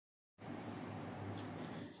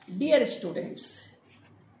Dear students,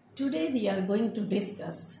 today we are going to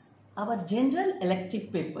discuss our general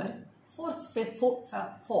elective paper for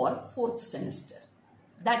fourth semester,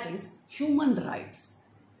 that is human rights.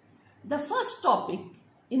 The first topic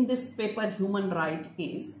in this paper, human right,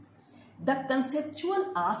 is the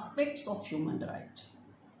conceptual aspects of human right.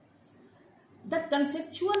 The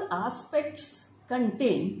conceptual aspects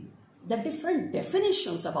contain the different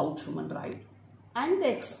definitions about human right and the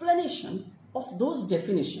explanation of those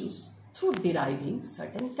definitions through deriving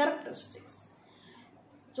certain characteristics.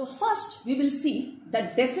 So first we will see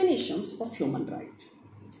the definitions of human right.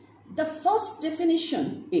 The first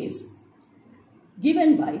definition is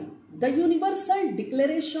given by the Universal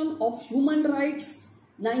Declaration of Human Rights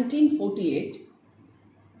 1948,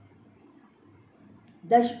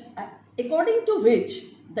 according to which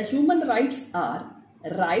the human rights are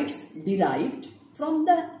rights derived from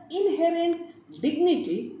the inherent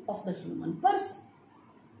dignity of the human person.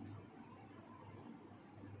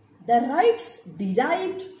 The rights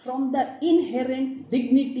derived from the inherent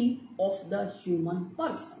dignity of the human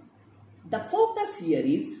person. The focus here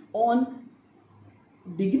is on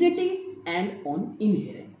dignity and on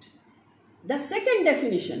inherent. The second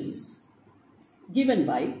definition is given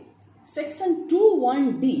by Section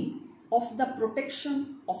 2(1)(d) of the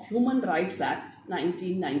Protection of Human Rights Act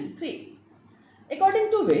 1993, according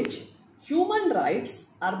to which human rights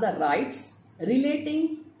are the rights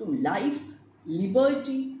relating to life,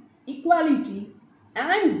 liberty, equality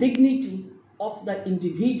and dignity of the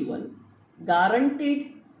individual,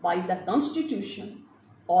 guaranteed by the Constitution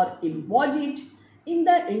or embodied in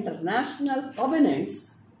the international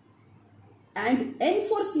covenants and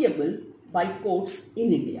enforceable by courts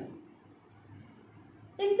in India.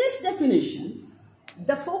 In this definition,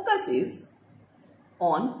 the focus is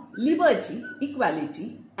on liberty,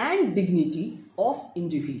 equality and dignity of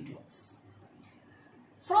individuals.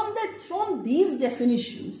 From these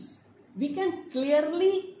definitions, we can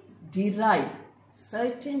clearly derive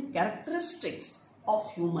certain characteristics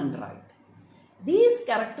of human right. These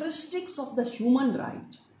characteristics of the human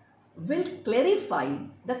right will clarify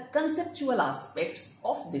the conceptual aspects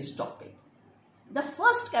of this topic. The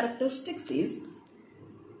first characteristics is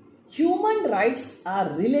human rights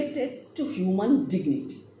are related to human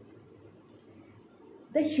dignity.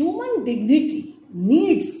 The human dignity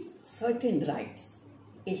needs certain rights.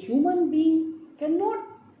 A human being cannot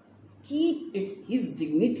keep his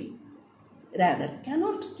dignity, rather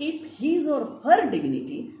cannot keep his or her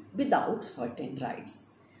dignity without certain rights.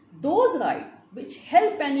 Those rights which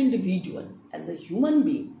help an individual as a human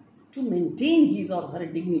being to maintain his or her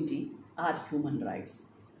dignity are human rights.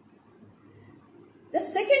 The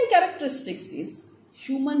second characteristic is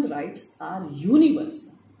human rights are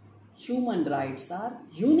universal. Human rights are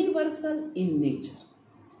universal in nature.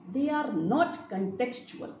 They are not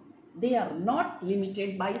contextual. They are not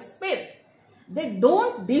limited by space. They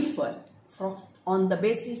don't differ on the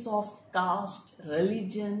basis of caste,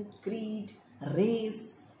 religion, creed,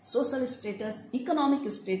 race, social status, economic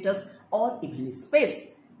status or even space.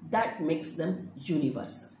 That makes them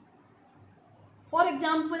universal. For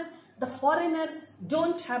example, the foreigners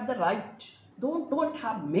don't have the right, don't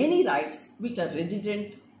have many rights which a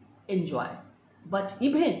resident enjoy. But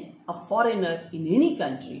even a foreigner in any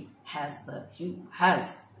country has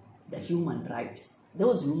the human rights.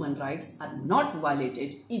 Those human rights are not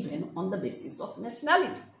violated even on the basis of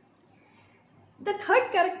nationality. The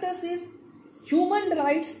third characteristic is human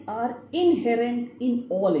rights are inherent in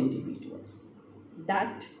all individuals.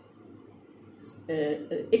 That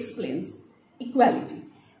explains equality.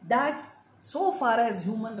 That so far as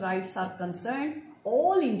human rights are concerned,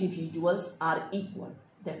 all individuals are equal.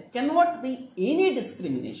 There cannot be any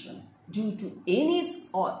discrimination due to any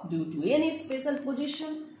special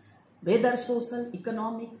position, whether social,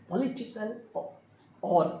 economic, political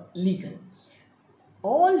or legal.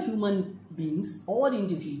 All human beings, all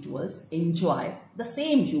individuals enjoy the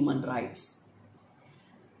same human rights.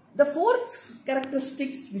 The fourth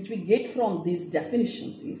characteristics which we get from these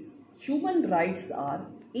definitions is human rights are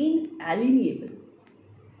inalienable.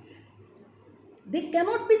 They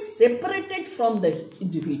cannot be separated from the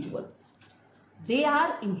individual. They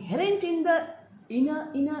are inherent in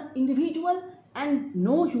a individual, and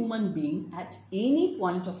no human being at any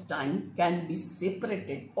point of time can be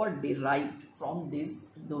separated or derived from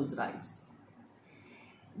those rights.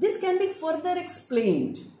 This can be further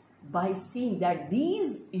explained by seeing that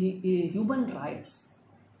these human rights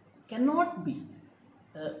cannot be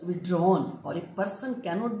withdrawn, or a person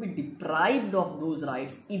cannot be deprived of those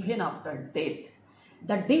rights even after death.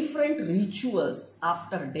 The different rituals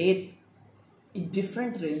after death in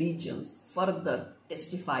different religions further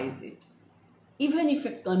testifies it. Even if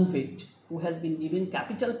a convict who has been given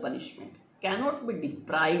capital punishment cannot be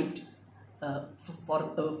deprived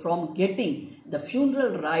from getting the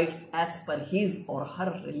funeral rites as per his or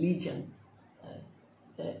her religion,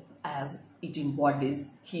 as it embodies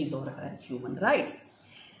his or her human rights.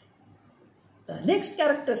 Next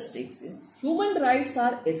characteristics is human rights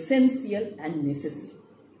are essential and necessary.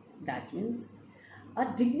 That means a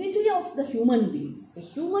dignity of the human being. A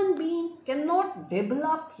human being cannot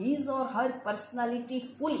develop his or her personality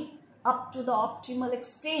fully up to the optimal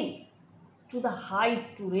extent, to the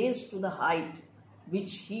height, to raise to the height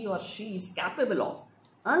which he or she is capable of,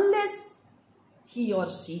 unless he or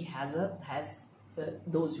she has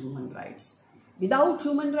those human rights. Without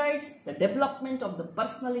human rights, the development of the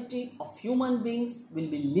personality of human beings will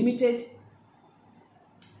be limited.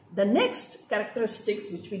 The next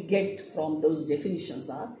characteristics which we get from those definitions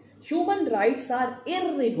are human rights are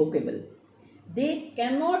irrevocable. They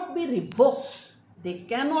cannot be revoked. They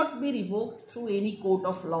cannot be revoked through any court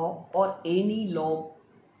of law or any law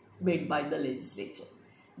made by the legislature.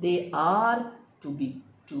 They are to be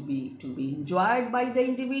enjoyed by the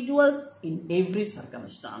individuals in every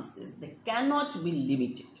circumstances. They cannot be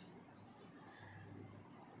limited.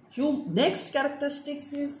 Next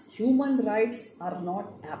characteristics is human rights are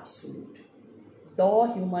not absolute.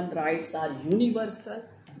 Though human rights are universal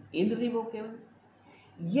and irrevocable,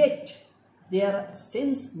 yet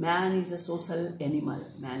since man is a social animal,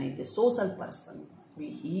 man is a social person,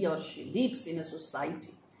 he or she lives in a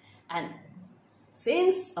society, and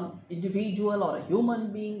since an individual or a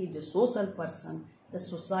human being is a social person, the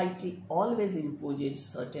society always imposes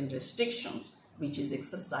certain restrictions which is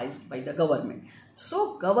exercised by the government.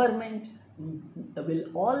 So government will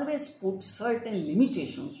always put certain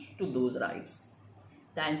limitations to those rights.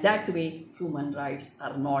 And that way human rights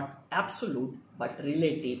are not absolute but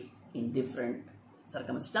relative in different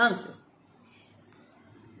circumstances.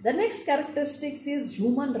 The next characteristics is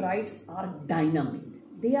human rights are dynamic.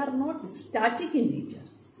 They are not static in nature.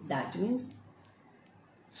 That means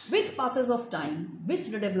with passes of time,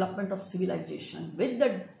 with the development of civilization, with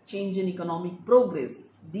the change in economic progress,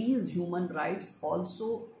 these human rights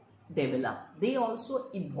also develop. They also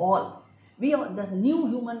evolve. The new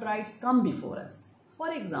human rights come before us.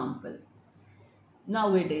 For example,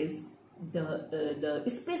 nowadays, the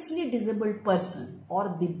especially disabled person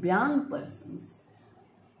or the young persons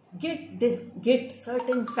get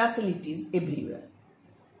certain facilities everywhere.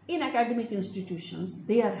 In academic institutions,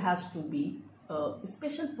 there has to be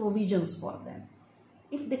special provisions for them.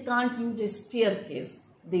 If they can't use a staircase,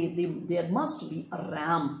 there must be a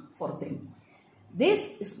ramp for them.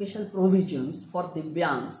 These special provisions for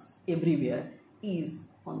Divyangs everywhere is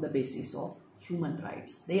on the basis of human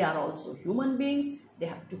rights. They are also human beings. They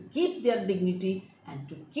have to keep their dignity, and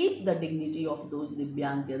to keep the dignity of those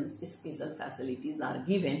Divyangjans, special facilities are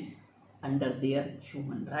given under their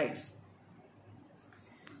human rights.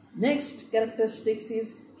 Next characteristics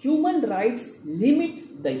is human rights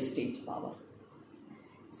limit the state power.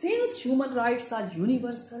 Since human rights are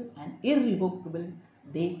universal and irrevocable,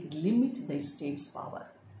 they limit the state's power.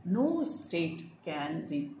 No state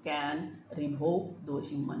can revoke those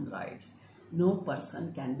human rights. No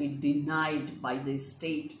person can be denied by the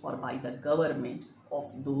state or by the government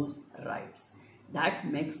of those rights. That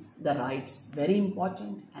makes the rights very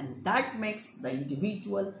important, and that makes the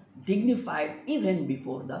individual dignified even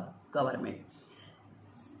before the government.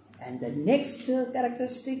 And the next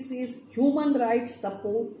characteristics is human rights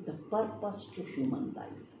support the purpose to human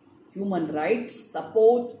life. Human rights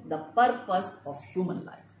support the purpose of human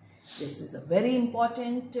life. This is a very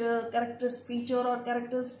important feature or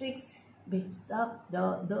characteristics, because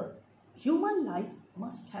the human life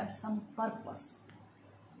must have some purpose.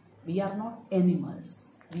 We are not animals.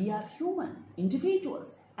 We are human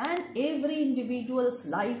individuals, and every individual's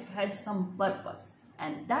life has some purpose,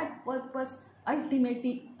 and that purpose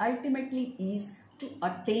ultimately is to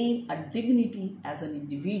attain a dignity as an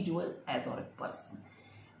individual, as or a person.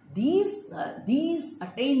 These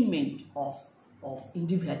attainment of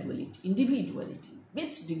individuality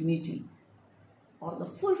with dignity, or the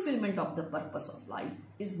fulfillment of the purpose of life,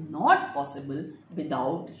 is not possible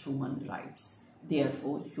without human rights.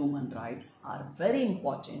 Therefore, human rights are very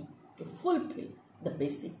important to fulfill the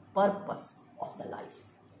basic purpose of the life.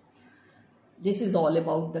 This is all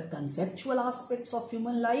about the conceptual aspects of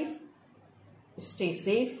human life. Stay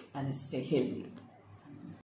safe and stay healthy.